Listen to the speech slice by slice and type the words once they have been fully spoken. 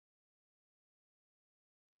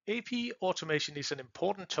AP automation is an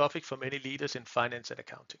important topic for many leaders in finance and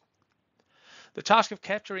accounting. The task of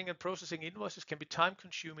capturing and processing invoices can be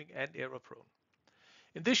time-consuming and error-prone.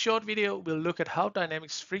 In this short video, we'll look at how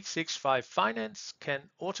Dynamics 365 Finance can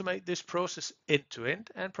automate this process end-to-end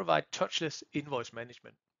and provide touchless invoice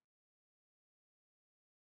management.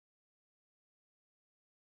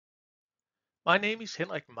 My name is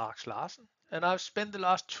Henrik Marx Larsen, and I've spent the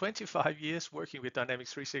last 25 years working with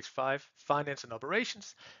Dynamics 365 Finance and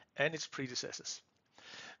Operations and its predecessors.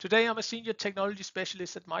 Today, I'm a senior technology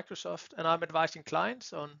specialist at Microsoft, and I'm advising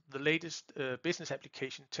clients on the latest business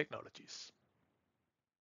application technologies.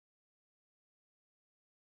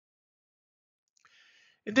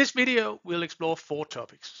 In this video, we'll explore 4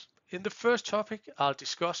 topics. In the first topic, I'll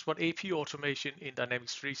discuss what AP automation in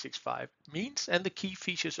Dynamics 365 means and the key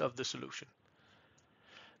features of the solution.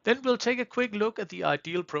 Then we'll take a quick look at the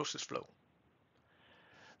ideal process flow.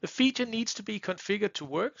 The feature needs to be configured to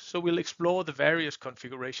work, so we'll explore the various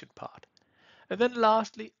configuration part. And then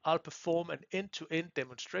lastly, I'll perform an end-to-end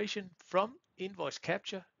demonstration from invoice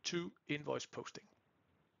capture to invoice posting.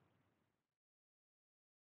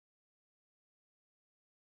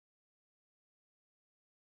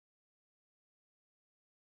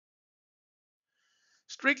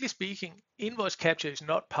 Strictly speaking, invoice capture is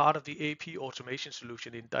not part of the AP automation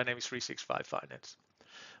solution in Dynamics 365 Finance,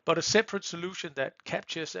 but a separate solution that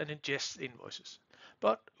captures and ingests invoices.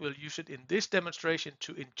 But we'll use it in this demonstration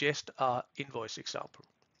to ingest our invoice example.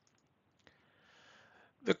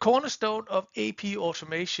 The cornerstone of AP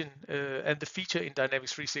automation and the feature in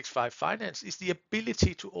Dynamics 365 Finance is the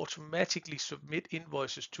ability to automatically submit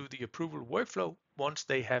invoices to the approval workflow once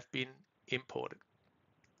they have been imported.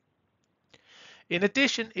 In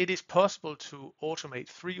addition, it is possible to automate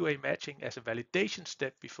three-way matching as a validation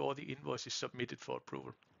step before the invoice is submitted for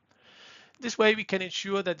approval. This way, we can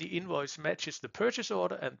ensure that the invoice matches the purchase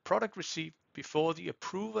order and product receipt before the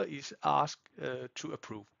approver is asked to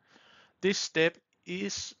approve. This step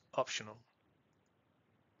is optional.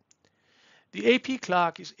 The AP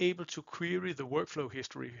clerk is able to query the workflow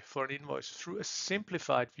history for an invoice through a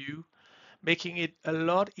simplified view, making it a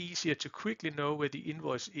lot easier to quickly know where the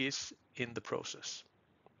invoice is in the process.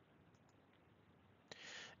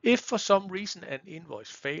 If for some reason an invoice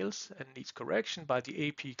fails and needs correction by the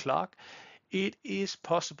AP clerk, it is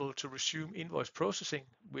possible to resume invoice processing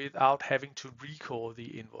without having to recall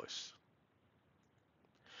the invoice.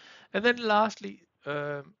 And then lastly,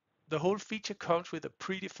 the whole feature comes with a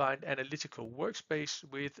predefined analytical workspace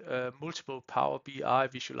with multiple Power BI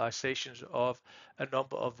visualizations of a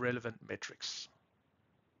number of relevant metrics.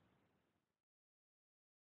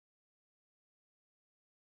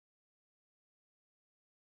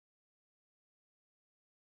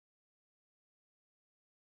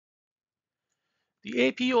 The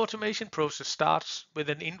AP automation process starts when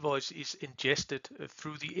an invoice is ingested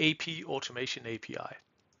through the AP automation API.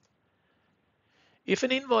 If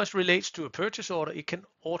an invoice relates to a purchase order, it can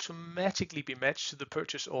automatically be matched to the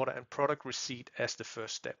purchase order and product receipt as the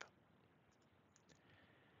first step.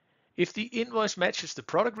 If the invoice matches the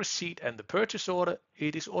product receipt and the purchase order,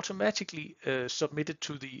 it is automatically submitted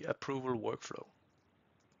to the approval workflow.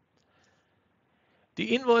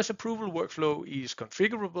 The invoice approval workflow is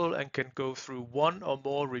configurable and can go through one or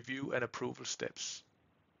more review and approval steps.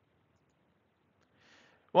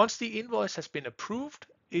 Once the invoice has been approved,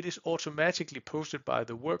 it is automatically posted by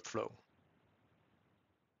the workflow.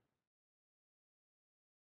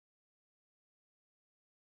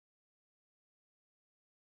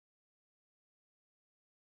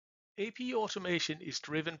 AP automation is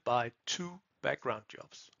driven by 2 background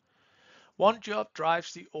jobs. One job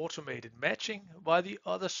drives the automated matching, while the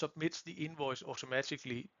other submits the invoice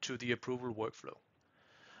automatically to the approval workflow.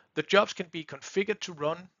 The jobs can be configured to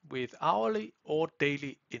run with hourly or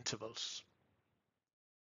daily intervals.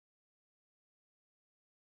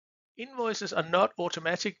 Invoices are not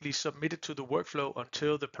automatically submitted to the workflow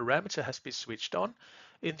until the parameter has been switched on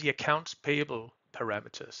in the accounts payable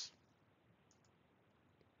parameters.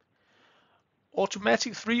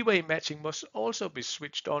 Automatic three-way matching must also be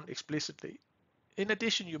switched on explicitly. In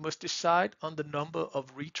addition, you must decide on the number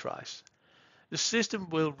of retries. The system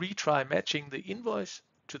will retry matching the invoice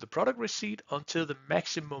to the product receipt until the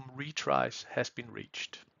maximum retries has been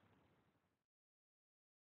reached.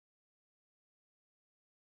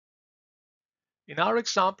 In our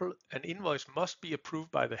example, an invoice must be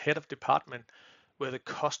approved by the head of department where the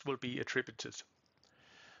cost will be attributed.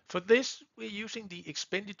 For this, we're using the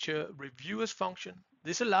expenditure reviewers function.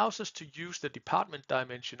 This allows us to use the department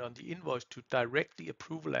dimension on the invoice to direct the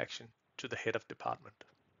approval action to the head of department.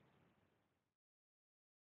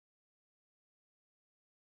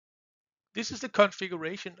 This is the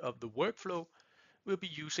configuration of the workflow we'll be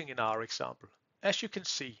using in our example. As you can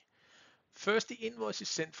see, first the invoice is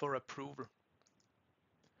sent for approval.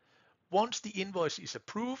 Once the invoice is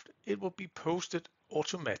approved, it will be posted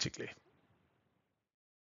automatically.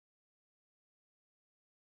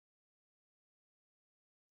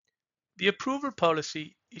 The approval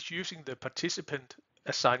policy is using the participant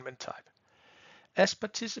assignment type. As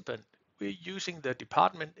participant, we're using the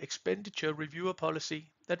department expenditure reviewer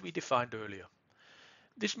policy that we defined earlier.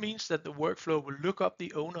 This means that the workflow will look up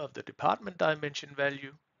the owner of the department dimension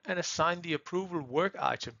value and assign the approval work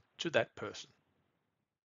item to that person.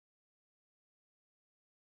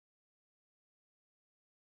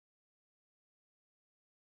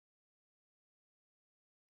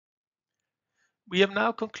 We have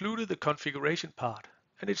now concluded the configuration part,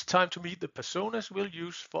 and it's time to meet the personas we'll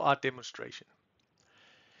use for our demonstration.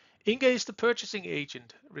 Inga is the purchasing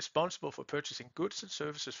agent responsible for purchasing goods and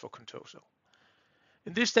services for Contoso.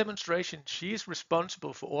 In this demonstration, she is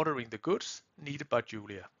responsible for ordering the goods needed by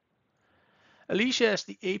Julia. Alicia is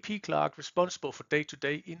the AP clerk responsible for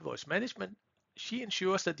day-to-day invoice management. She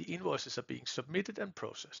ensures that the invoices are being submitted and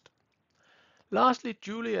processed. Lastly,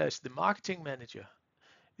 Julia is the marketing manager.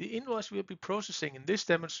 The invoice we'll be processing in this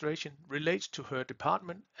demonstration relates to her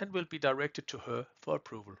department and will be directed to her for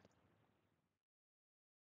approval.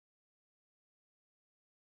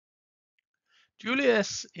 Julia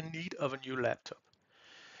is in need of a new laptop.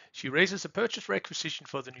 She raises a purchase requisition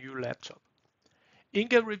for the new laptop.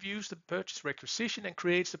 Inga reviews the purchase requisition and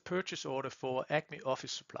creates a purchase order for Acme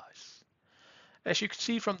office supplies. As you can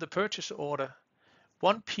see from the purchase order,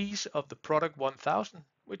 one piece of the product 1000,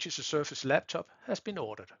 which is a Surface laptop, has been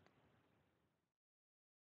ordered.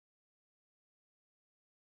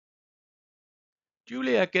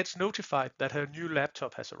 Julia gets notified that her new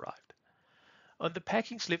laptop has arrived. On the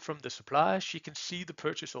packing slip from the supplier, she can see the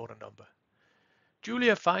purchase order number.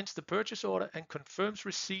 Julia finds the purchase order and confirms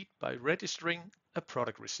receipt by registering a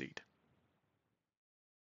product receipt.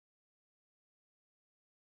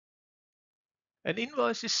 An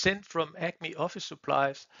invoice is sent from Acme Office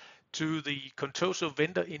Supplies to the Contoso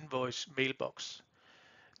vendor invoice mailbox.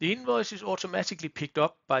 The invoice is automatically picked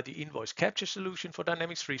up by the invoice capture solution for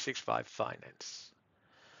Dynamics 365 Finance.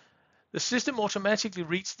 The system automatically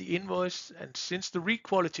reads the invoice, and since the read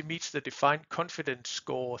quality meets the defined confidence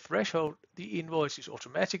score threshold, the invoice is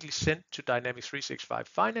automatically sent to Dynamics 365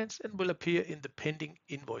 Finance and will appear in the pending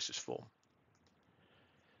invoices form.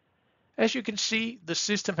 As you can see, the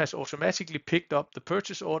system has automatically picked up the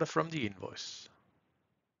purchase order from the invoice.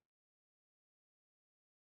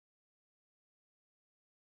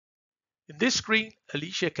 In this screen,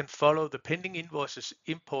 Alicia can follow the pending invoices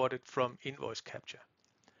imported from Invoice Capture.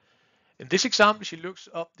 In this example, she looks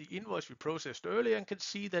up the invoice we processed earlier and can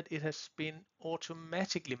see that it has been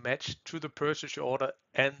automatically matched to the purchase order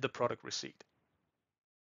and the product receipt.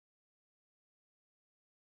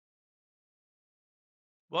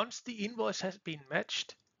 Once the invoice has been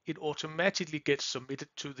matched, it automatically gets submitted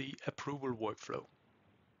to the approval workflow.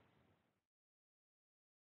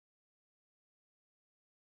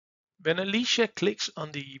 When Alicia clicks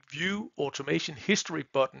on the View Automation History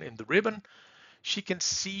button in the ribbon, she can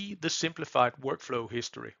see the simplified workflow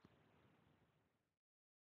history.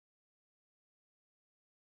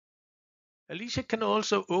 Alicia can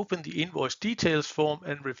also open the invoice details form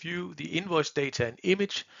and review the invoice data and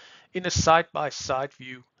image in a side-by-side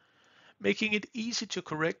view, making it easy to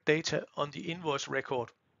correct data on the invoice record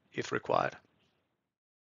if required.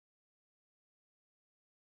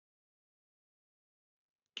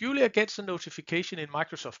 Julia gets a notification in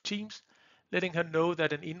Microsoft Teams letting her know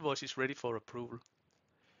that an invoice is ready for approval.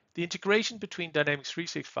 The integration between Dynamics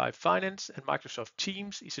 365 Finance and Microsoft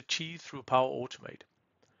Teams is achieved through Power Automate.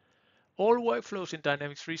 All workflows in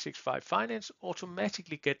Dynamics 365 Finance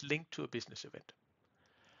automatically get linked to a business event.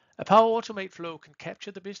 A Power Automate flow can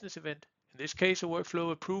capture the business event, in this case a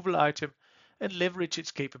workflow approval item, and leverage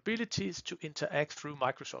its capabilities to interact through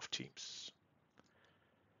Microsoft Teams.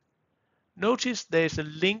 Notice there is a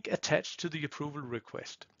link attached to the approval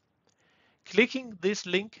request. Clicking this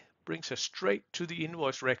link brings us straight to the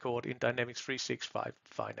invoice record in Dynamics 365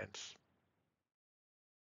 Finance.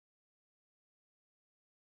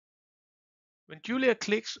 When Julia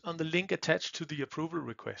clicks on the link attached to the approval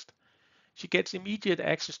request, she gets immediate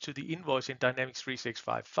access to the invoice in Dynamics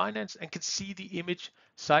 365 Finance and can see the image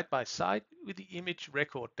side by side with the image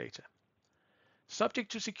record data.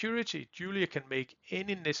 Subject to security, Julia can make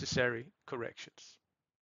any necessary corrections.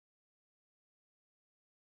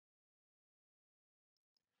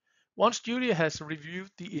 Once Julia has reviewed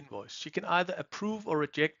the invoice, she can either approve or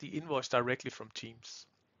reject the invoice directly from Teams.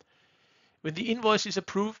 When the invoice is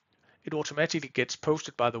approved, It automatically gets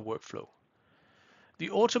posted by the workflow. The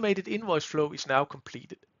automated invoice flow is now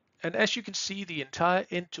completed, and as you can see, the entire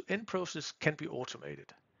end-to-end process can be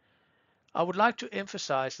automated. I would like to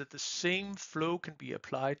emphasize that the same flow can be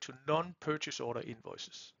applied to non-purchase order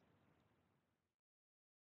invoices.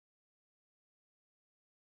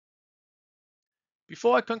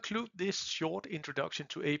 Before I conclude this short introduction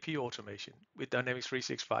to AP automation with Dynamics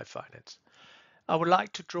 365 Finance, I would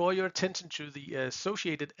like to draw your attention to the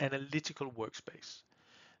associated analytical workspace.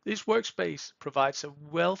 This workspace provides a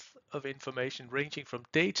wealth of information ranging from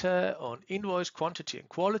data on invoice quantity and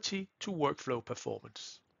quality to workflow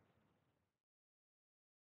performance.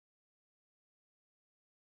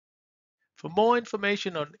 For more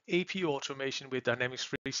information on AP automation with Dynamics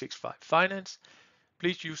 365 Finance,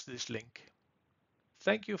 please use this link.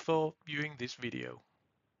 Thank you for viewing this video.